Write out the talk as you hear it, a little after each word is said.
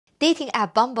Dating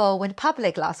app Bumble went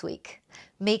public last week,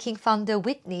 making founder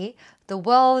Whitney the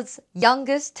world's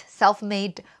youngest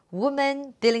self-made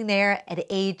woman billionaire at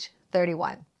age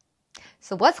 31.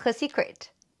 So what's her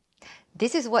secret?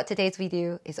 This is what today's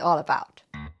video is all about.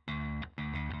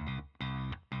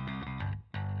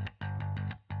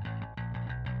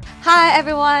 Hi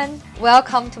everyone,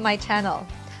 welcome to my channel.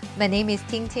 My name is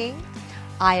Tingting.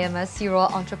 I am a serial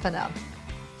entrepreneur.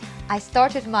 I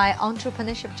started my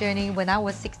entrepreneurship journey when I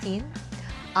was 16.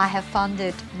 I have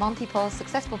founded multiple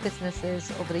successful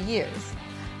businesses over the years.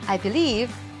 I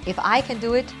believe if I can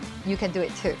do it, you can do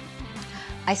it too.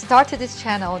 I started this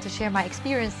channel to share my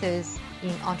experiences in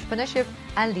entrepreneurship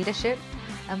and leadership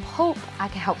and hope I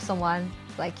can help someone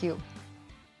like you.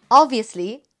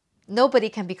 Obviously, nobody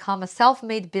can become a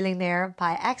self-made billionaire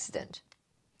by accident.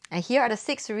 And here are the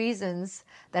 6 reasons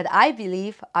that I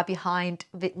believe are behind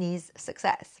Whitney's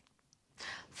success.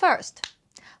 First,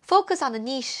 focus on the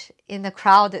niche in a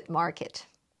crowded market.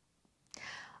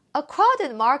 A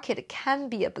crowded market can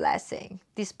be a blessing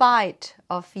despite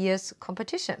of fierce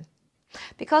competition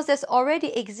because there's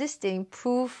already existing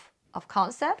proof of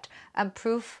concept and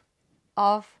proof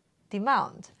of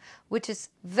demand, which is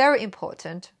very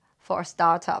important for a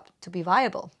startup to be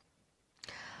viable.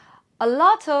 A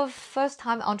lot of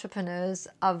first-time entrepreneurs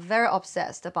are very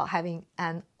obsessed about having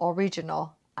an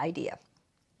original idea.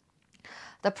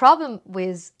 The problem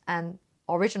with an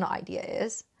original idea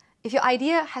is, if your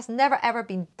idea has never ever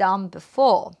been done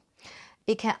before,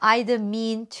 it can either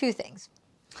mean 2 things.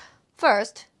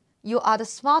 First, you are the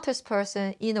smartest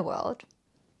person in the world.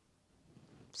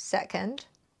 Second,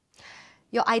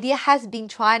 your idea has been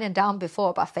tried and done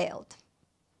before but failed.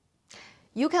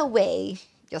 You can weigh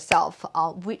yourself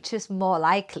on which is more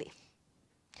likely.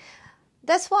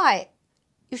 That's why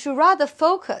you should rather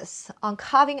focus on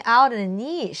carving out a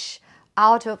niche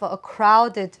out of a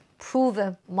crowded,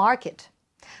 proven market.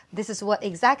 This is what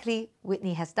exactly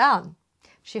Whitney has done.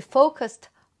 She focused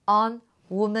on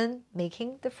women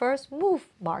making the first move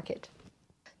market.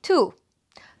 2,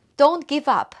 don't give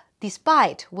up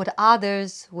despite what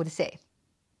others would say.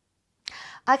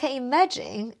 I can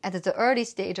imagine at the early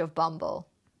stage of Bumble,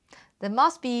 there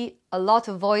must be a lot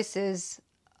of voices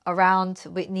around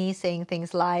Whitney saying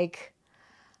things like,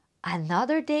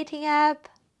 "Another dating app?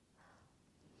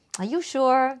 Are you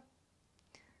sure?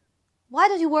 Why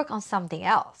don't you work on something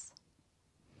else?"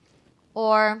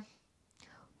 Or,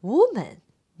 "Woman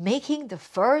making the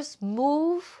first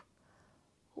move?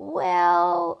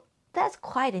 Well, that's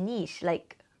quite a niche,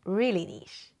 like really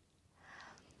niche."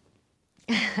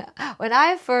 When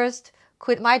I first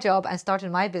quit my job and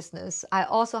started my business, I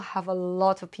also have a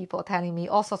lot of people telling me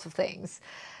all sorts of things,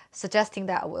 suggesting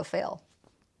that I will fail.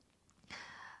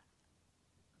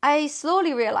 I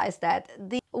slowly realized that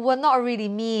they were not really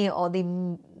me or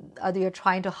they are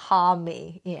trying to harm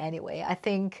me in any way. I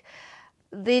think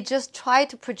they just try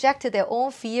to project their own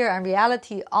fear and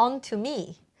reality onto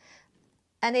me.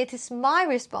 And it is my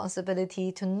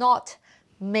responsibility to not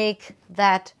make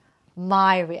that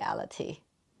my reality.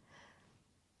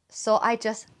 So I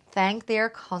just thank their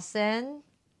consent,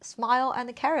 smile,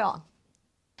 and carry on.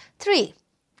 3,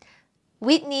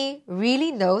 Whitney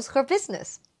really knows her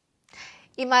business.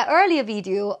 In my earlier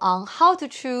video on how to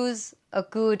choose a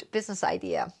good business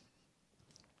idea,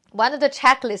 one of the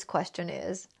checklist questions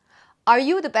is, are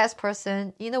you the best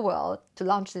person in the world to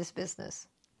launch this business?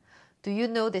 Do you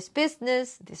know this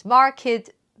business, this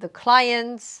market, the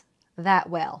clients that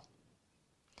well?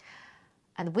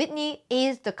 And Whitney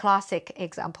is the classic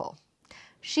example.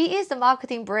 She is the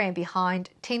marketing brain behind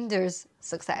Tinder's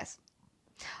success.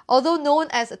 Although known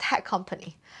as a tech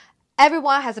company,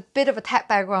 everyone has a bit of a tech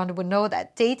background will know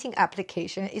that dating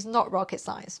application is not rocket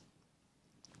science.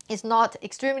 It's not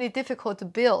extremely difficult to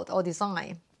build or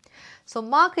design. So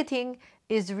marketing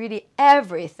is really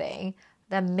everything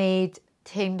that made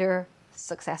Tinder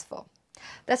successful.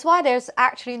 That's why there's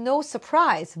actually no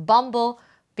surprise Bumble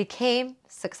became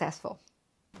successful.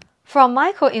 From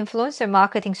micro-influencer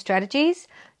marketing strategies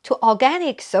to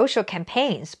organic social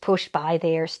campaigns pushed by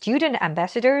their student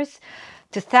ambassadors,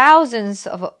 to thousands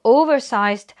of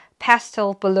oversized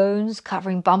pastel balloons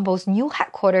covering Bumble's new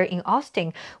headquarters in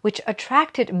Austin, which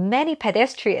attracted many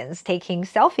pedestrians taking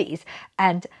selfies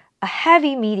and a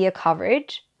heavy media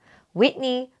coverage,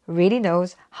 Whitney really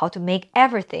knows how to make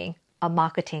everything a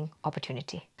marketing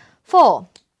opportunity. 4,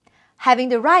 having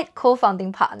the right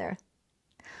co-founding partner.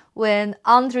 When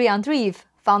Andrey Andreev,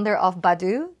 founder of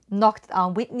Badoo, knocked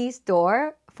on Whitney's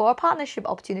door for a partnership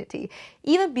opportunity,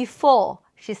 even before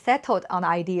she settled on the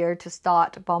idea to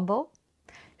start Bumble,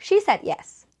 she said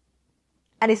yes.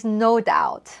 And it's no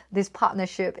doubt this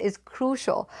partnership is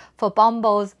crucial for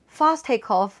Bumble's fast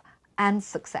takeoff and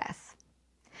success.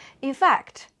 In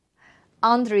fact,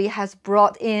 Andrey has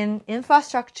brought in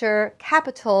infrastructure,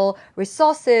 capital,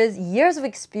 resources, years of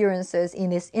experiences in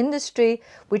this industry,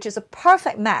 which is a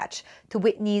perfect match to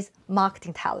Whitney's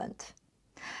marketing talent.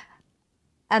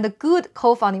 And a good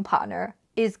co-founding partner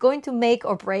is going to make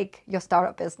or break your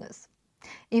startup business.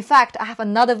 In fact, I have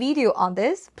another video on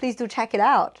this. Please do check it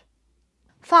out.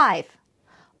 5.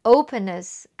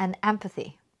 Openness and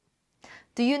empathy.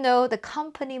 Do you know the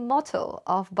company motto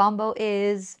of Bumble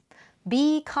is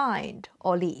be kind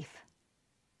or leave?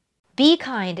 Be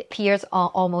kind appears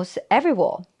on almost every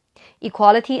wall.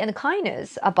 Equality and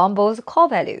kindness are Bumble's core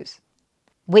values.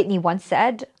 Whitney once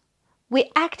said,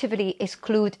 "We actively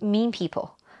exclude mean people,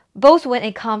 both when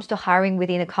it comes to hiring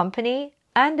within a company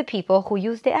and the people who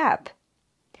use the app."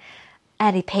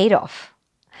 And it paid off.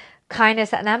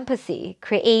 Kindness and empathy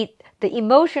create the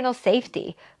emotional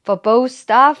safety for both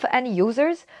staff and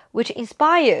users, which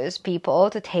inspires people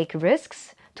to take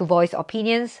risks, to voice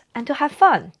opinions, and to have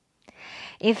fun.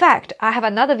 In fact, I have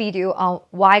another video on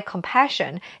why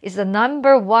compassion is the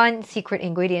 #1 secret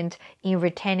ingredient in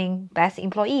retaining best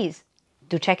employees.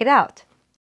 Do check it out.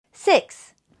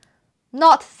 6.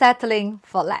 Not settling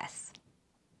for less.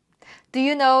 Do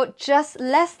you know just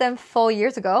less than 4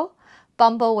 years ago,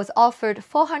 Bumble was offered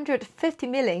 $450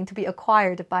 million to be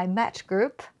acquired by Match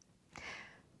Group,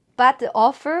 but the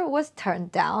offer was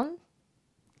turned down?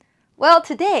 Well,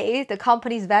 today, the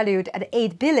company is valued at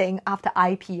 $8 billion after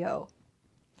IPO.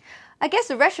 I guess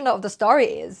the rationale of the story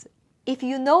is, if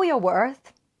you know your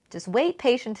worth, just wait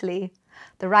patiently.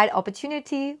 The right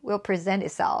opportunity will present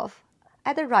itself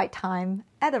at the right time,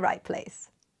 at the right place.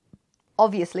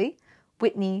 Obviously,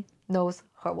 Whitney knows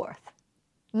her worth.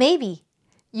 Maybe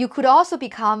you could also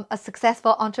become a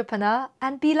successful entrepreneur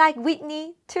and be like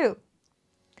Whitney too.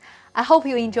 I hope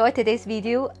you enjoyed today's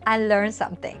video and learned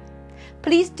something.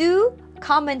 Please do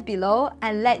comment below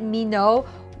and let me know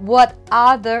what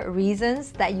are the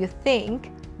reasons that you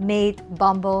think made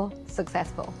Bumble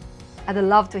successful. I'd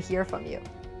love to hear from you.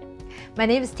 My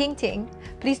name is Tingting.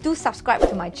 Please do subscribe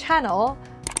to my channel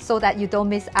so that you don't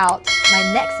miss out my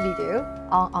next video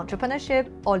on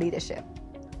entrepreneurship or leadership.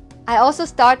 I also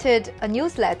started a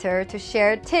newsletter to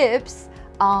share tips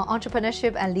on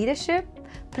entrepreneurship and leadership.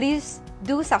 Please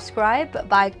do subscribe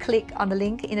by click on the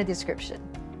link in the description.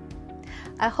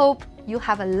 I hope you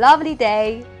have a lovely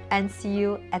day and see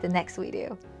you at the next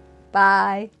video.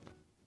 Bye.